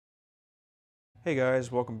Hey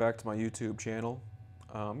guys, welcome back to my YouTube channel.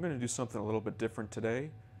 I'm going to do something a little bit different today.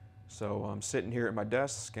 So I'm sitting here at my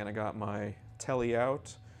desk and I got my Tele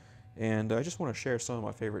out, and I just want to share some of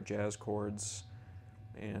my favorite jazz chords,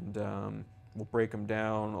 and we'll break them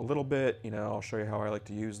down a little bit. I'll show you how I like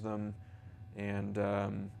to use them, and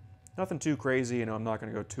nothing too crazy. I'm not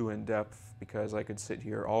going to go too in depth because I could sit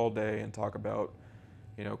here all day and talk about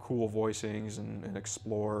cool voicings and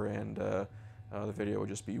explore, and the video would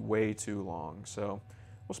just be way too long. So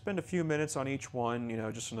we'll spend a few minutes on each one,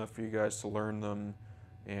 just enough for you guys to learn them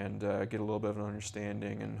and get a little bit of an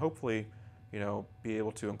understanding, and hopefully, be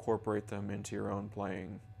able to incorporate them into your own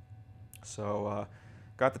playing. So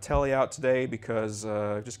got the Tele out today because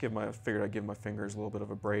figured I'd give my fingers a little bit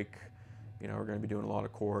of a break. We're going to be doing a lot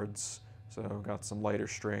of chords, so got some lighter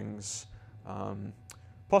strings.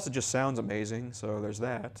 Plus it just sounds amazing, so there's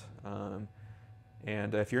that.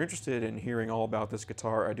 And if you're interested in hearing all about this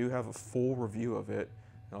guitar, I do have a full review of it.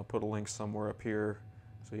 And I'll put a link somewhere up here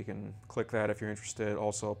so you can click that if you're interested.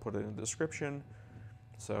 Also, I'll put it in the description,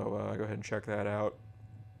 so go ahead and check that out.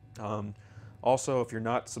 Also, if you're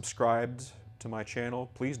not subscribed to my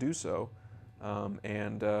channel, please do so.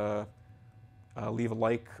 And leave a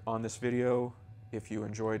like on this video if you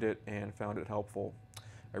enjoyed it and found it helpful.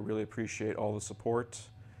 I really appreciate all the support.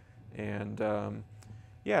 And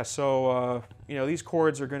yeah, so these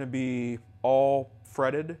chords are going to be all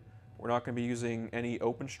fretted. We're not going to be using any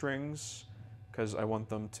open strings because I want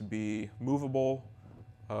them to be movable,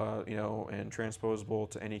 and transposable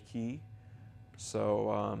to any key.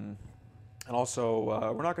 So, and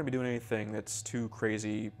also we're not going to be doing anything that's too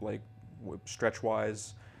crazy, like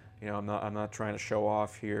stretch-wise. I'm not trying to show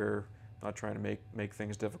off here. I'm not trying to make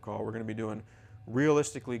things difficult. We're going to be doing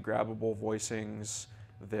realistically grabbable voicings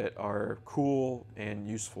that are cool and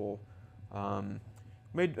useful.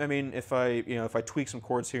 If I tweak some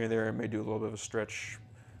chords here and there, I may do a little bit of a stretch,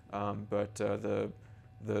 but the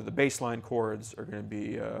baseline chords are going to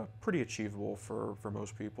be pretty achievable for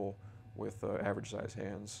most people with average size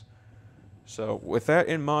hands. So with that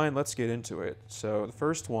in mind, let's get into it. So the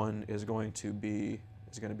first one is going to be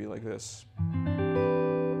like this.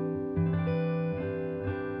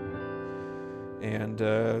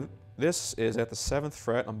 And this is at the 7th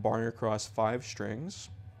fret. I'm barring across 5 strings.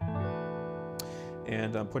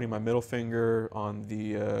 And I'm putting my middle finger on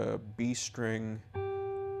the B string,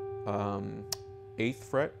 8th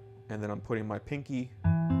fret. And then I'm putting my pinky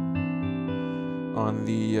on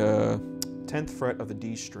the 10th fret of the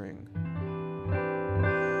D string.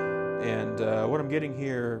 And what I'm getting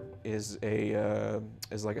here is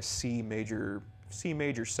like a C major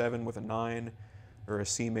 7 with a 9, or a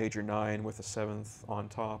C major 9 with a 7th on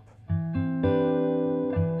top.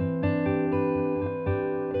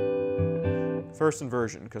 First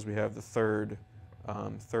inversion, because we have the third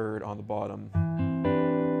on the bottom.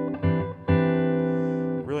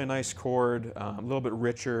 Really nice chord, a little bit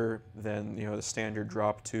richer than the standard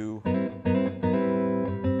drop 2.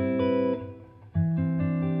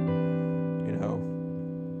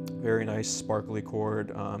 Very nice sparkly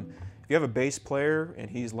chord. If you have a bass player and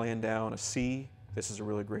he's laying down a C, this is a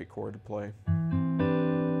really great chord to play.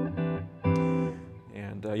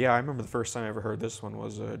 And yeah, I remember the first time I ever heard this one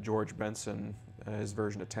was George Benson, his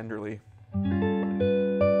version of Tenderly.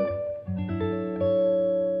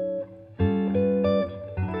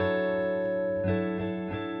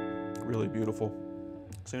 Really beautiful.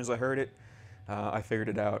 As soon as I heard it, I figured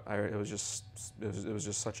it out. It was just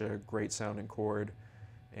such a great sounding chord,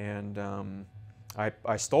 and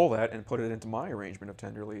I stole that and put it into my arrangement of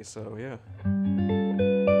Tenderly. So yeah.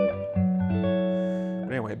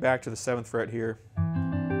 But anyway, back to the 7th fret here,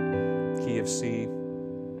 key of C.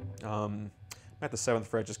 I'm at the 7th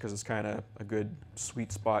fret just because it's kind of a good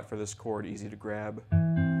sweet spot for this chord, easy to grab.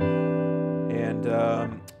 And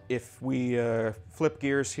if we flip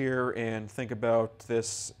gears here and think about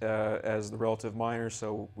this as the relative minor,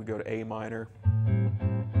 so we go to A minor.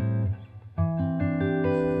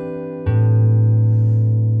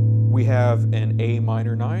 We have an A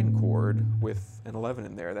minor 9 chord with an 11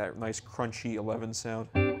 in there, that nice crunchy 11 sound.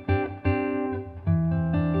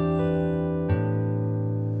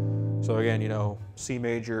 So again, C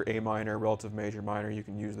major, A minor, relative major, minor, you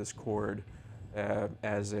can use this chord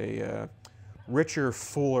as a richer,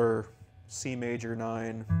 fuller C major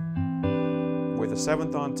 9 with a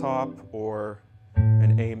 7th on top, or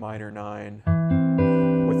an A minor 9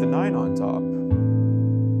 with a 9 on top.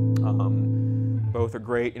 Both are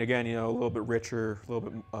great, and again, a little bit richer, a little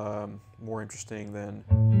bit more interesting than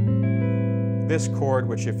this chord,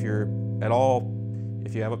 which if you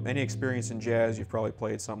have any experience in jazz, you've probably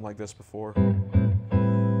played something like this before.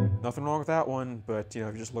 Nothing wrong with that one, but you know,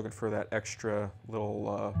 if you're just looking for that extra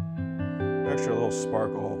little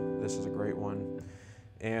sparkle, this is a great one.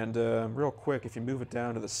 And real quick, if you move it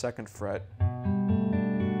down to the 2nd fret,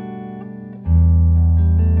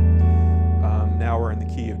 now we're in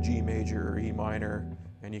the key of G major or E minor,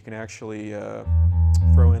 and you can actually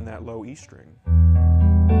throw in that low E string,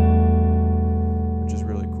 which is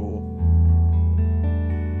really cool.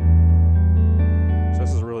 So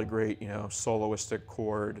this is a really great, you know, soloistic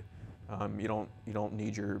chord. You don't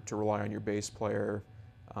need to rely on your bass player.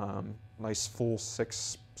 Nice full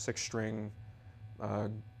six string,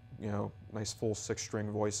 you know, nice full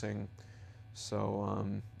 6-string voicing. So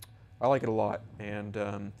I like it a lot. And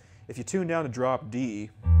if you tune down to drop D,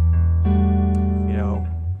 you know,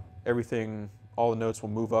 all the notes will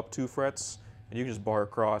move up 2 frets, and you can just bar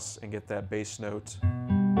across and get that bass note.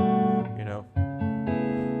 You know,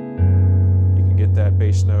 you can get that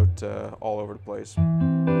bass note all over the place.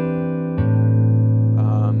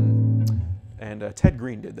 And Ted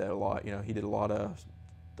Green did that a lot. You know, he did a lot of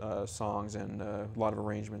songs and a lot of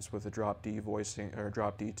arrangements with the drop D voicing or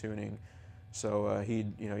drop D tuning. So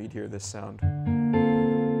you'd hear this sound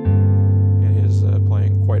in his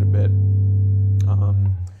playing quite a bit.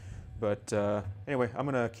 Anyway, I'm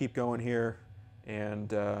gonna keep going here,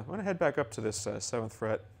 and I'm gonna head back up to this 7th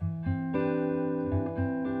fret.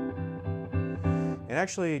 And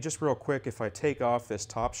actually, just real quick, if I take off this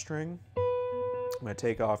top string, I'm gonna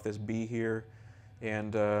take off this B here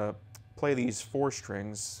and play these 4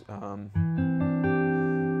 strings. I'm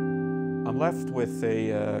left with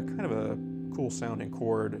a kind of a cool sounding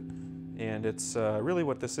chord, and it's really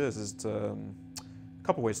what this is a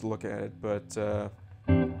couple ways to look at it, but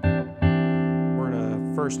we're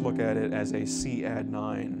gonna first look at it as a C add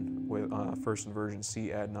 9 with first inversion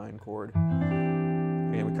C add 9 chord.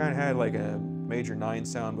 And we kind of had like a major 9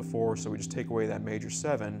 sound before, so we just take away that major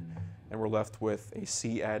 7, and we're left with a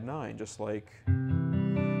C add 9, just like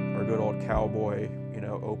our good old cowboy, you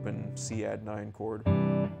know, open C add 9 chord.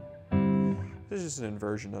 This is just an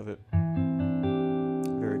inversion of it.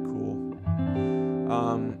 Very cool.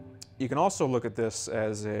 You can also look at this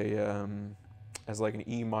as like an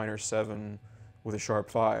E minor 7 with a sharp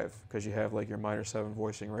 5, because you have like your minor 7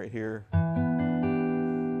 voicing right here,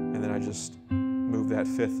 and then I just move that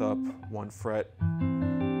 5th up 1 fret,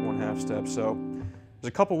 1/2 step. So there's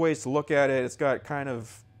a couple ways to look at it. It's got kind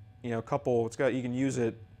of, you know, you can use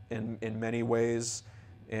it in many ways,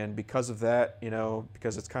 and because of that, you know,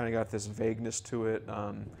 because it's kind of got this vagueness to it,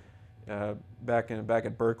 back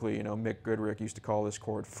at Berkeley, you know, Mick Goodrick used to call this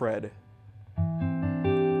chord Fred, and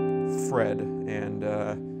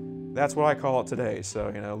that's what I call it today. So,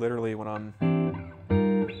 you know, literally when I'm,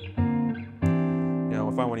 you know,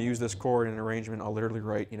 if I want to use this chord in an arrangement, I'll literally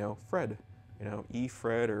write, you know, Fred, you know, E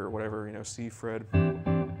Fred or whatever, you know, C Fred.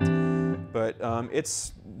 But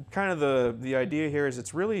it's kind of the idea here is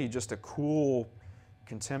it's really just a cool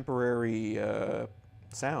contemporary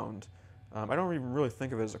sound. I don't even really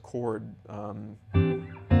think of it as a chord. Kind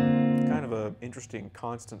of a interesting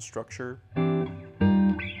constant structure. You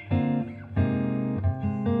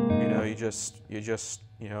know, you just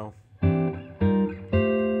you know.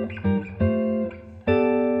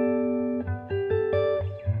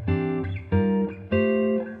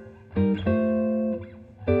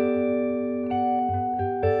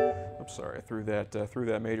 Sorry, I threw that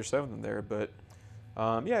major 7th in there, but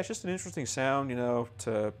yeah, it's just an interesting sound, you know,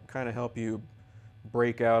 to kind of help you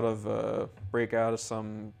break out of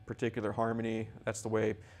some particular harmony. That's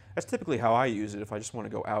typically how I use it if I just want to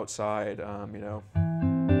go outside, you know.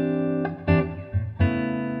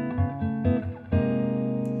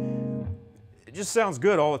 It just sounds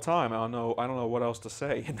good all the time. I don't know what else to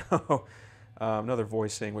say, you know. Another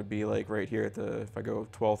voicing would be like right here if I go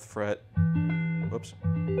 12th fret. Whoops.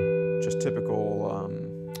 Just typical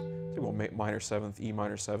minor 7th, E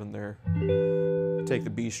minor 7 there. Take the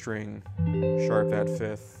B string, sharp that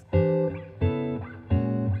 5th, and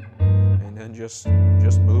then just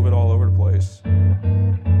move it all over the place. You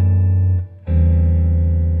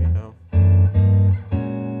know.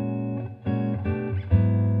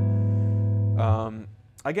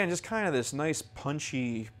 Again, just kind of this nice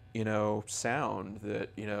punchy, you know, sound that,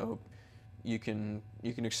 you know, you can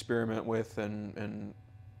experiment with and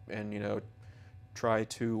you know, try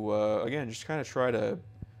to again, just kind of try to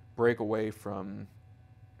break away from,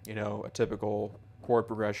 you know, a typical chord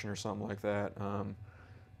progression or something like that.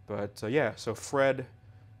 Yeah, so Fred,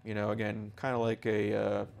 you know, again, kind of like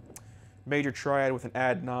a major triad with an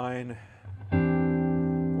add 9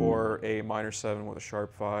 or a minor 7 with a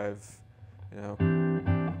sharp 5. You know,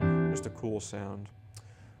 just a cool sound.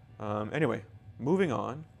 Anyway, moving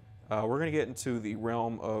on. we're going to get into the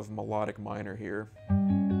realm of melodic minor here.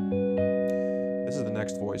 This is the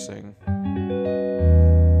next voicing.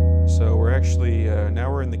 So we're actually, now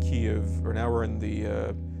we're in the key of, or now we're in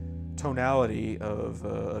the tonality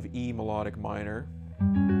of E melodic minor.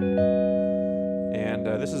 And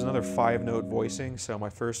this is another 5-note voicing, so my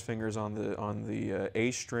first finger is on the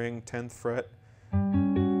A string, 10th fret.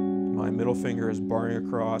 My middle finger is barring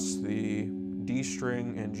across the D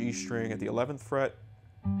string and G string at the 11th fret.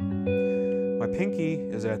 My pinky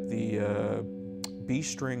is at the B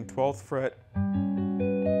string, 12th fret.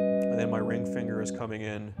 And then my ring finger is coming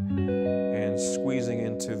in and squeezing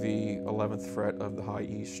into the 11th fret of the high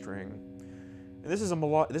E string. And this is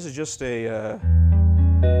just a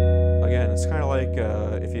again, it's kind of like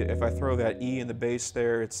if I throw that E in the bass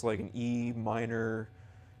there, it's like an E minor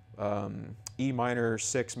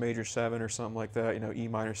 6 major 7 or something like that. You know, E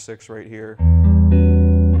minor 6 right here,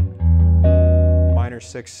 minor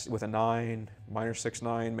 6 with a 9, minor 6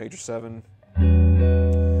 9 major 7.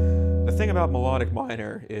 The thing about melodic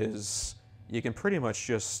minor is you can pretty much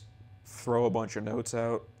just throw a bunch of notes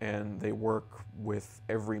out and they work with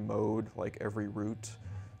every mode, like every root.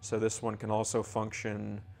 So this one can also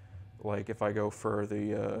function like if I go for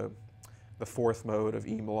the 4th mode of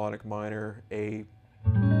E melodic minor, A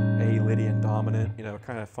Lydian dominant, you know, it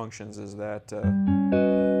kind of functions as that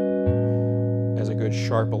as a good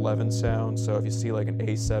sharp 11 sound. So if you see like an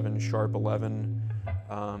A7 sharp 11,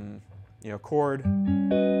 you know, chord,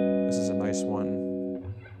 this is a nice one.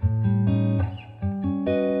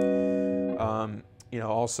 You know,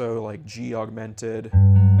 also like G augmented.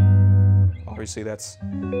 Obviously that's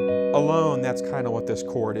alone, that's kind of what this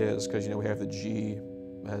chord is, because, you know, we have the G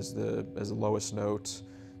as the lowest note,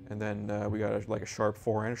 and then we got like a sharp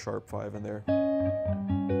 4 and a sharp 5 in there.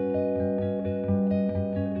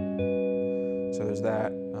 So there's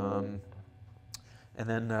that. And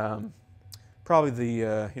then probably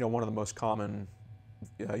the you know, one of the most common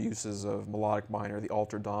uses of melodic minor, the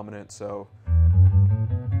altered dominant. So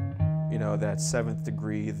you know, that 7th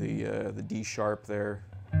degree, the D sharp there.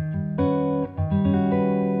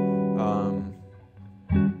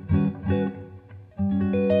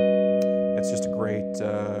 It's just a great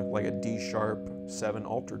like a D sharp 7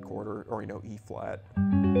 altered chord, or you know, E flat,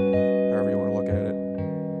 however you want to look at it.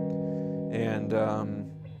 And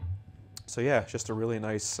so yeah, it's just a really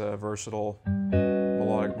nice versatile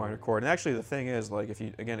melodic minor chord. And actually the thing is, like, if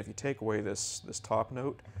you take away this top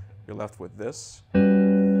note, you're left with this.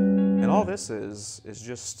 And all this is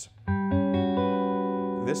just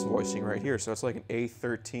this voicing right here. So it's like an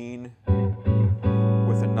A13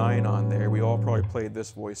 with a 9 on there. We all probably played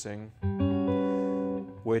this voicing,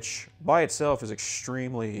 which by itself is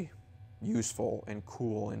extremely useful and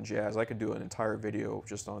cool in jazz. I could do an entire video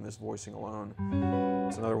just on this voicing alone.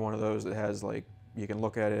 It's another one of those that has, like, you can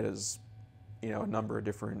look at it as, you know, a number of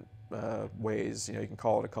different ways. You know, you can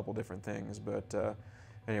call it a couple different things, but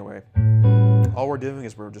anyway, all we're doing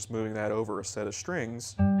is we're just moving that over a set of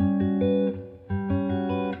strings.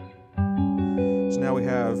 So now we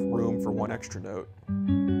have room for one extra note.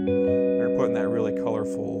 We're putting that really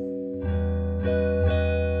colorful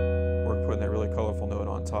note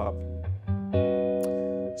on top.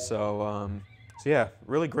 So yeah,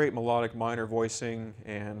 really great melodic minor voicing,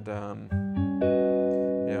 and you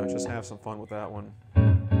know, just have some fun with that one.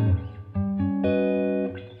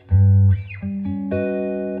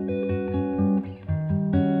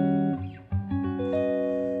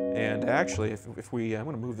 And actually, if we, I'm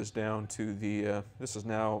going to move this down to the, this is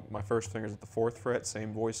now, my first finger's at the 4th fret,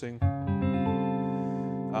 same voicing.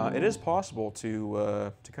 It is possible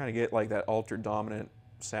to kind of get like that altered dominant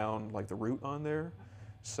sound, like the root on there.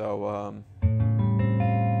 So I'm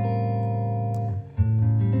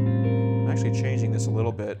actually changing this a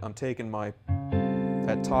little bit. I'm taking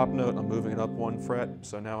that top note, I'm moving it up 1 fret,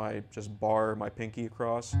 so now I just bar my pinky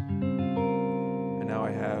across. And now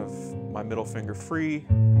I have my middle finger free,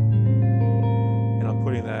 and I'm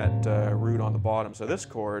putting that root on the bottom. So this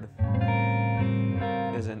chord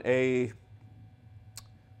is an A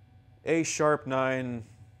sharp 9,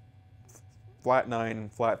 flat 9,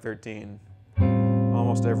 flat 13.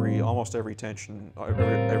 Almost every tension,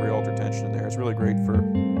 every altered tension in there. It's really great for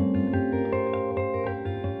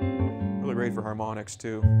harmonics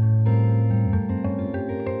too.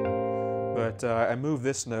 But I move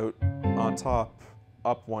this note on top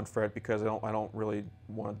up 1 fret because I don't really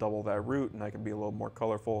want to double that root, and I can be a little more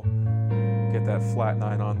colorful. Get that flat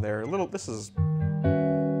 9 on there.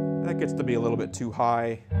 That gets to be a little bit too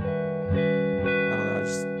high. I don't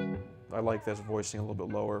know. I like this voicing a little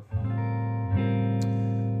bit lower.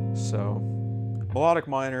 So, melodic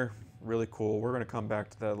minor, really cool. We're going to come back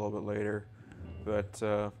to that a little bit later. But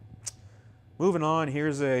Moving on,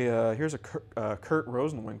 here's a Kurt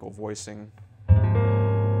Roswenwinkle voicing.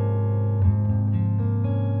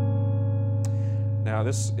 Now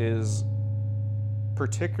this is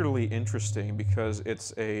particularly interesting because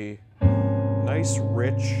it's a nice,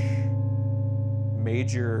 rich,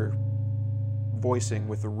 major voicing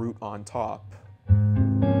with the root on top,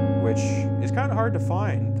 which is kind of hard to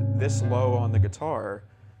find this low on the guitar.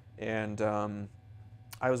 And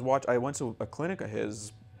I went to a clinic of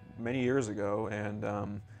his many years ago,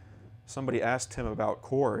 and somebody asked him about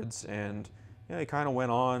chords, and he kind of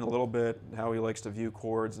went on a little bit how he likes to view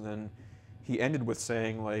chords, and then he ended with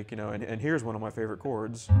saying, like, and here's one of my favorite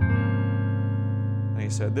chords. And he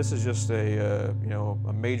said, this is just a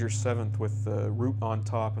major seventh with the root on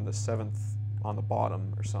top and the seventh on the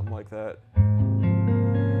bottom, or something like that.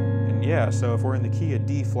 And yeah, so if we're in the key of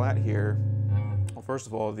D flat here, well, first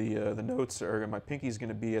of all, the notes are, my pinky's going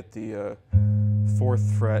to be at the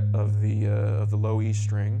 4th fret of the low E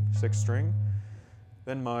string, 6th string.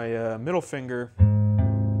 Then my middle finger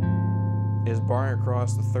is barring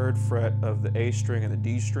across the 3rd fret of the A string and the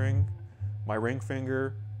D string. My ring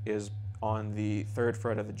finger is on the 3rd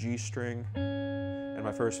fret of the G string, and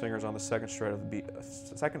my first finger is on the 2nd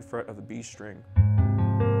fret of the B string.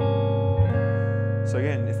 So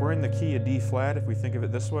again, if we're in the key of D flat, if we think of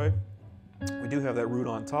it this way, we do have that root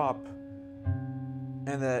on top,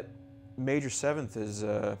 and that major 7th is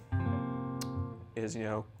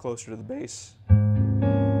closer to the bass.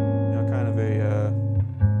 Kind of a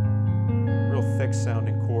real thick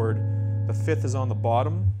sounding chord. The 5th is on the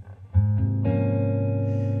bottom,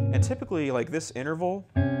 and typically, like, this interval,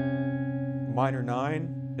 minor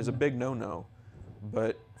 9, is a big no-no,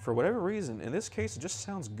 but for whatever reason, in this case, it just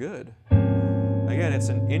sounds good. Again, it's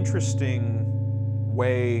an interesting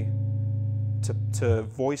way to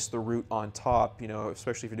voice the root on top,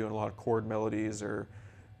 especially if you're doing a lot of chord melodies or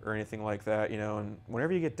anything like that, and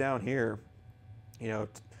whenever you get down here, you're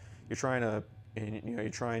trying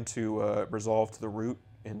to resolve to the root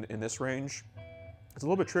in this range. It's a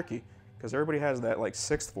little bit tricky because everybody has that, like,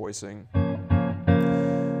 6th voicing,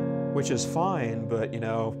 which is fine, but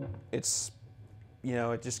it's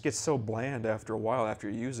it just gets so bland after a while after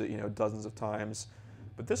you use it dozens of times.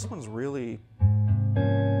 But this one's really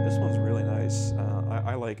nice.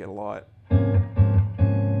 I like it a lot.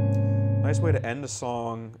 Nice way to end a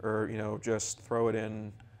song, or just throw it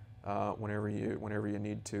in whenever you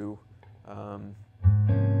need to.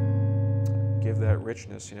 Give that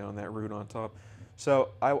richness, and that root on top. So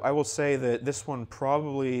I will say that this one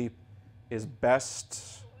probably is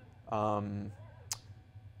best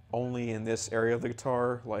only in this area of the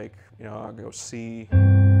guitar. Like, I'll go C,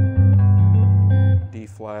 D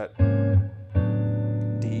flat,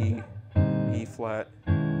 D, E flat,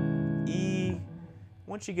 E.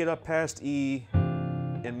 Once you get up past E,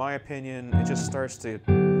 in my opinion, it just starts to,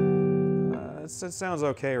 it sounds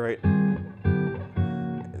okay, right?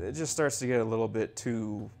 It just starts to get a little bit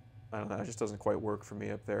too, I don't know, it just doesn't quite work for me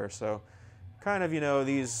up there. So kind of,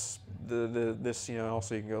 this,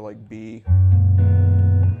 also you can go like B.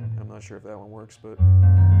 I'm not sure if that one works, but.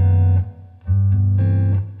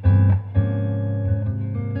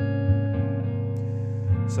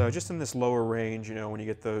 So just in this lower range, when you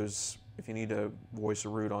get those, if you need to voice a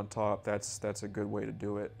root on top, that's a good way to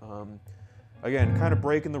do it. Again, kind of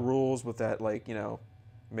breaking the rules with that, like,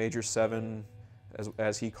 major 7,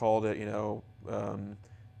 as he called it,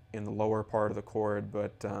 in the lower part of the chord,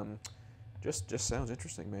 but just sounds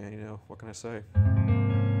interesting, man. What can I say?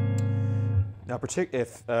 Now,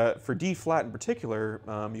 for D flat in particular,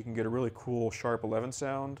 you can get a really cool sharp 11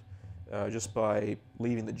 sound just by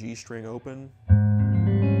leaving the G string open.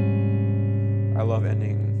 I love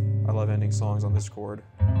ending songs on this chord.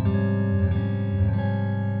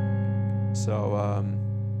 So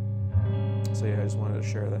yeah, I just wanted to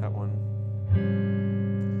share that one.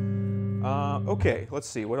 Okay, let's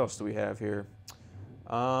see, what else do we have here?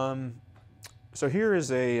 So here is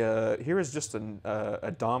just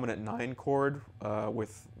a dominant 9 chord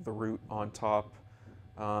with the root on top.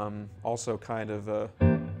 Also kind of a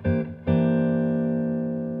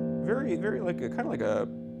very kind of like a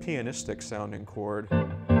pianistic sounding chord.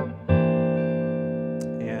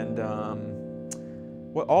 And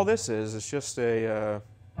what all this is just a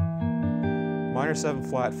minor 7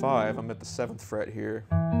 flat 5. I'm at the 7th fret here.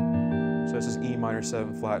 So this is E minor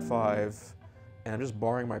 7 flat 5, and I'm just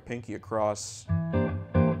barring my pinky across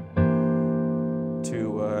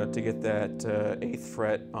to get that 8th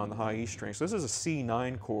fret on the high E string. So this is a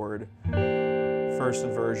C9 chord, first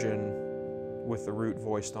inversion with the root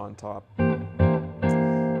voiced on top.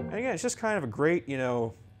 And again, it's just kind of a great,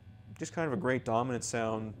 just kind of a great dominant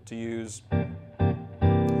sound to use.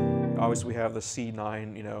 obviously we have the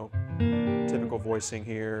C9, you know, typical voicing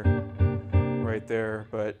here, right there.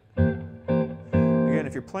 But again,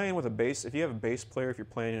 if you're playing with a bass, if you have a bass player, if you're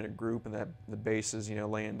playing in a group and that the bass is, you know,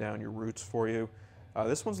 laying down your roots for you,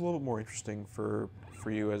 this one's a little bit more interesting for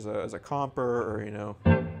you as a comper, or, you know,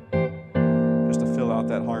 just to fill out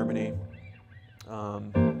that harmony.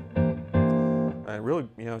 And really,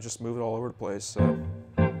 you know, just move it all over the place. So.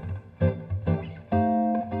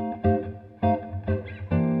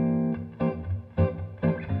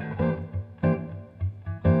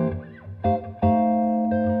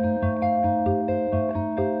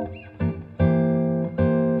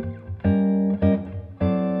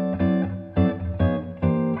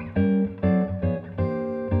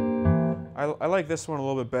 I like this one a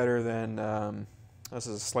little bit better than, this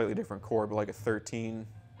is a slightly different chord, but like a 13.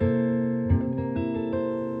 I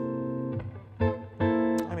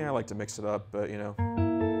mean, I like to mix it up, but you know,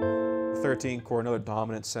 a 13 chord, another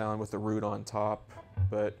dominant sound with the root on top,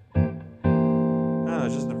 but I don't know,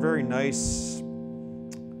 just a very nice,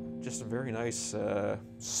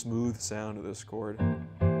 smooth sound to this chord.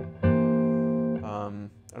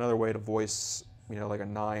 Another way to voice, you know, like a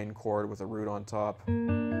 9 chord with a root on top.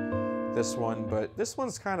 This one, but this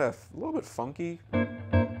one's kind of a little bit funky. I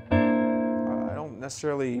don't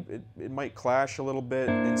necessarily, it might clash a little bit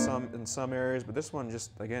in some areas, but this one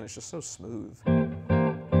just, again, it's just so smooth.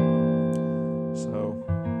 So,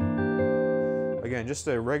 again, just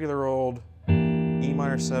a regular old E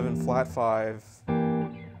minor 7 flat 5,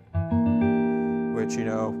 which, you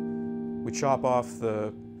know, if we chop off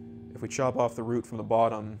the root from the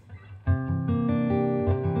bottom,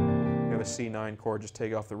 a C9 chord, just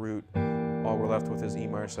take off the root. All we're left with is E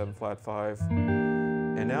minor 7 flat 5.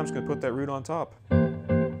 And now I'm just going to put that root on top.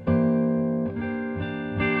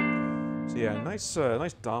 So yeah, nice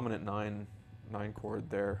dominant 9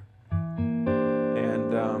 chord there.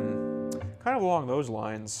 And kind of along those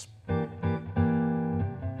lines, you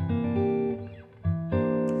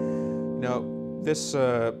know, this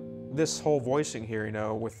whole voicing here, you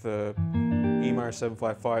know, with the E minor 7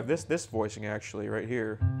 flat 5, this voicing actually right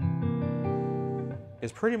here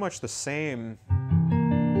is pretty much the same,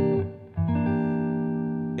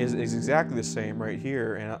 is exactly the same right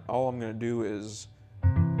here, and all I'm going to do is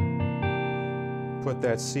put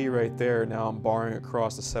that C right there. Now I'm barring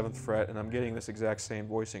across the 7th fret, and I'm getting this exact same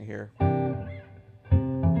voicing here.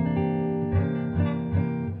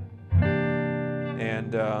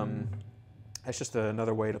 And that's just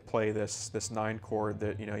another way to play this 9 chord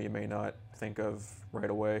that, you know, you may not think of right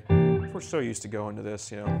away. We're so used to going to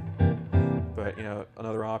this, you know. But, you know,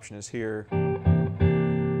 another option is here.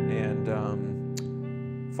 And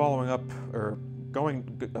following up, or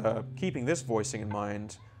keeping this voicing in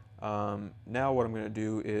mind, now what I'm going to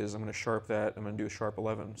do is I'm going to sharp that. I'm going to do a sharp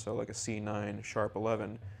 11, so like a C9 sharp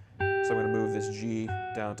 11. So I'm going to move this G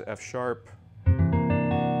down to F sharp.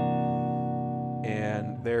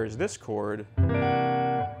 And there's this chord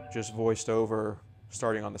just voiced over,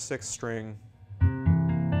 starting on the 6th string.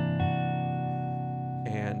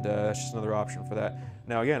 And that's just another option for that.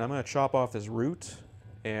 Now again, I'm going to chop off this root,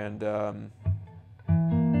 and now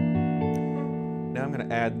I'm going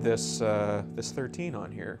to add this 13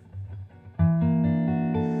 on here.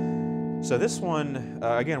 So this one,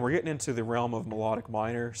 again, we're getting into the realm of melodic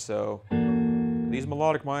minor. So these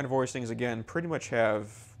melodic minor voicings, again, pretty much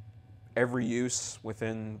have every use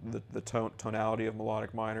within the tonality of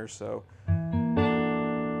melodic minor. So,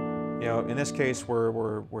 you know, in this case,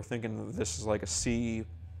 we're thinking that this is like a C,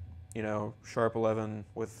 you know, sharp 11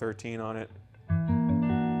 with 13 on it.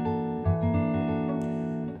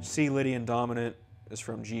 C Lydian dominant is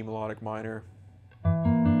from G melodic minor.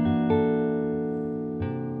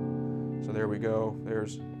 So there we go.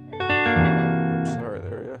 There's, oops, sorry,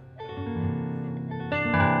 there, yeah.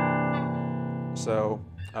 So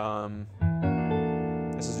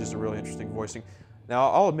this is just a really interesting voicing. Now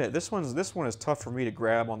I'll admit this one is tough for me to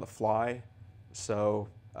grab on the fly. So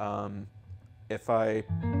if I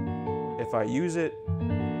use it,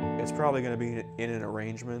 it's probably going to be in an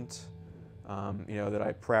arrangement, you know, that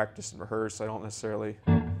I practice and rehearse. I don't necessarily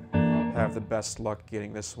have the best luck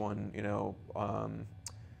getting this one, you know,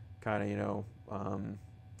 kind of, you know,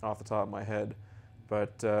 off the top of my head.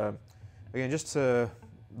 But again, just the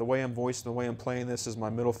way I'm voicing, the way I'm playing this is my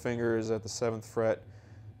middle finger is at the 7th fret,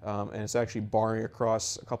 and it's actually barring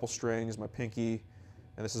across a couple strings. My pinky,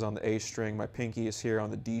 and this is on the A string. My pinky is here on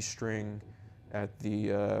the D string at the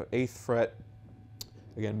 8th fret.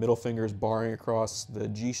 Again, middle finger is barring across the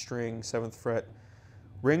G string, 7th fret.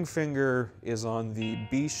 Ring finger is on the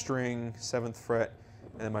B string, 7th fret,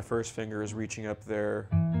 and then my first finger is reaching up there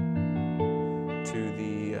to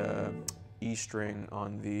the E G string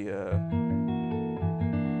on the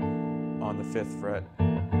 5th fret.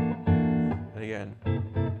 And again,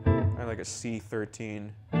 I like a C13,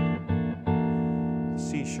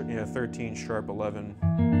 13 sharp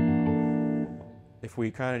 11. If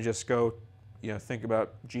we kind of just go, think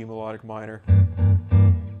about G melodic minor,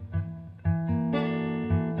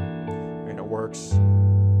 it works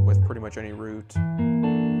with pretty much any root,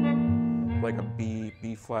 like a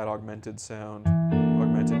B flat augmented sound,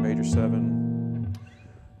 augmented major 7,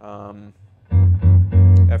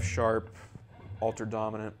 F sharp, altered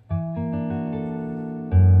dominant.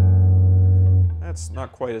 That's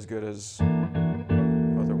not quite as good as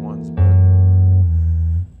other ones,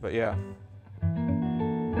 but yeah,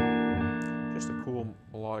 just a cool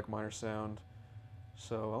melodic minor sound.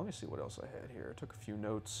 So let me see what else I had here. I took a few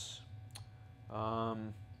notes.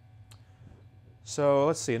 So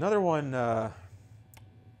let's see, another one that's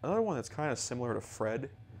kind of similar to Fred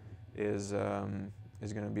is going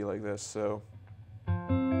to be like this. So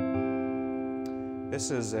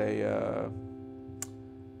this is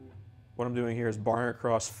what I'm doing here is barring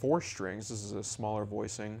across 4 strings. This is a smaller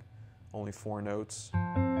voicing, only 4 notes.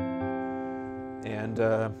 And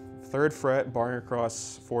 3rd fret, barring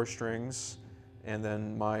across 4 strings. And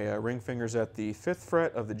then my ring finger's at the 5th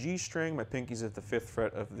fret of the G string, my pinky's at the 5th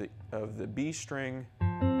fret of the B string,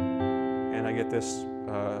 and I get this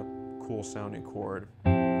cool sounding chord.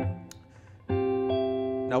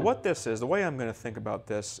 Now what this is, the way I'm going to think about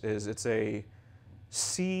this is it's a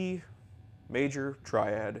C major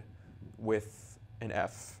triad with an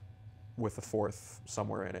F with a 4th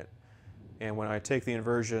somewhere in it. And when I take the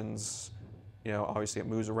inversions, obviously it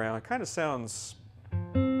moves around. It kind of sounds,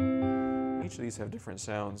 each of these have different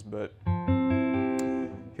sounds, but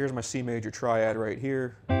here's my C major triad right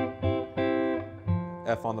here,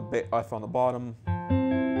 F on the bottom,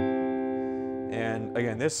 and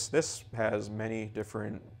again this has many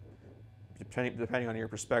different, depending on your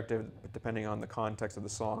perspective, depending on the context of the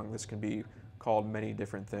song, this can be called many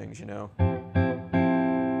different things. I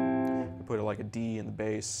put it like a D in the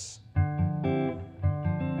bass.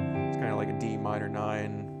 It's kind of like a D minor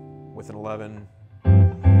 9 with an 11.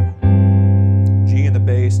 G in the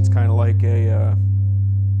bass, it's kind of like a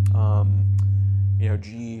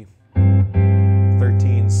G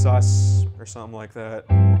 13 sus or something like that.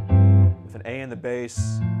 With an A in the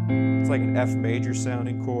bass, it's like an F major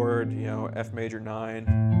sounding chord, F major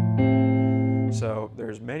 9. So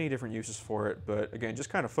there's many different uses for it, but again, just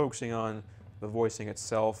kind of focusing on the voicing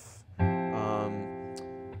itself.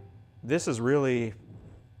 This is really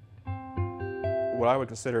what I would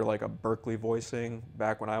consider like a Berkeley voicing.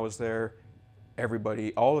 Back when I was there,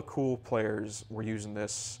 everybody, all the cool players were using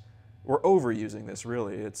this, were overusing this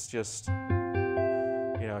really. It's just,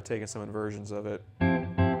 taking some inversions of it.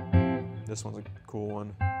 This one's a cool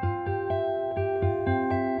one.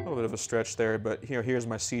 A little bit of a stretch there, but here's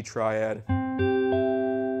my C triad.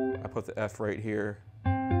 I put the F right here.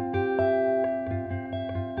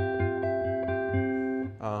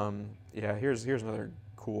 Yeah, here's another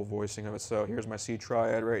cool voicing of it. So here's my C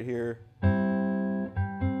triad right here.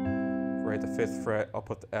 Right at the 5th fret, I'll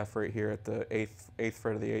put the F right here at the 8th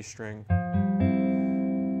fret of the A string.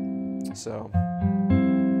 So,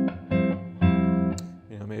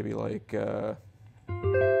 maybe like,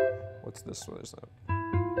 what's this one?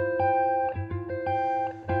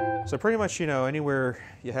 So pretty much, anywhere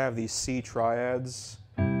you have these C triads,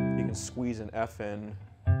 you can squeeze an F in.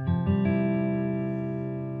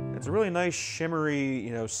 It's a really nice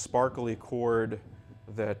shimmery, sparkly chord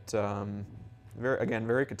that,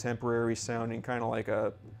 very contemporary sounding, kind of like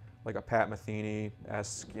a Pat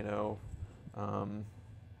Metheny-esque,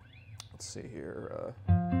 let's see here.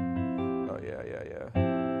 Oh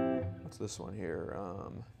yeah. What's this one here?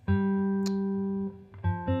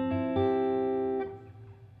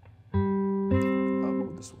 What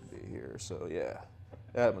would this one be here? So yeah,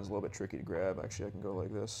 that one's a little bit tricky to grab. Actually, I can go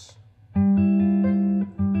like this.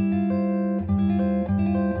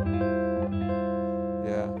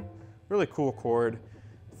 Yeah, really cool chord,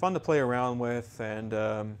 fun to play around with, and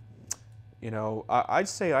I'd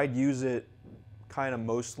say I'd use it kind of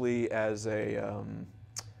mostly as a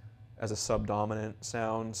subdominant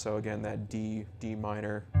sound. So again, that D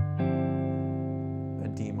minor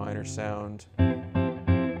sound.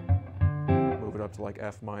 Move it up to like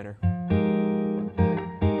F minor.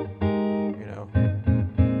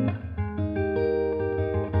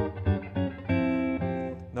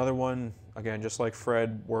 Another one, again, just like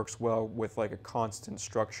Fred, works well with like a constant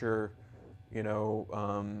structure,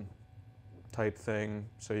 type thing,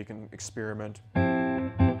 so you can experiment.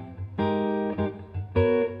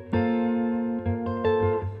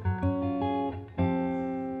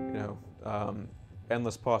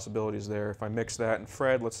 endless possibilities there. If I mix that and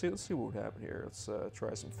Fred, let's see what would happen here. Let's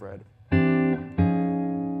try some Fred.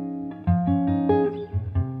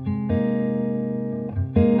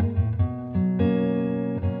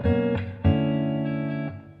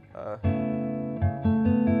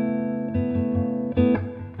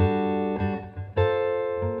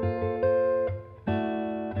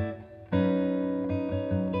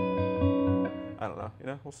 I don't know, you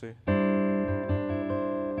know, we'll see. And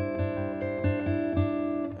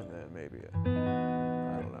then maybe,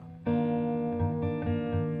 I don't know.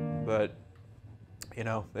 But, you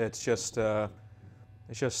know, it's just a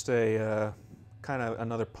kind of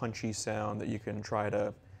another punchy sound that you can try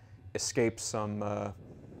to escape some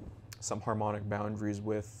harmonic boundaries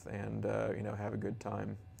with, and you know, have a good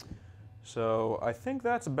time. So I think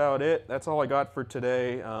that's about it. That's all I got for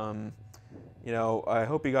today. You know, I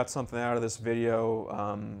hope you got something out of this video.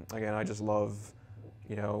 Again, I just love,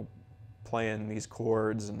 you know, playing these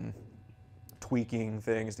chords and tweaking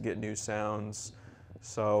things to get new sounds.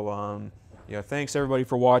 So, you know, thanks everybody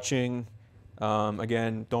for watching.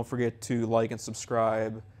 Again, don't forget to like and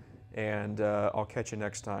subscribe, and I'll catch you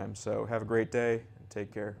next time. So have a great day and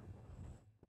take care.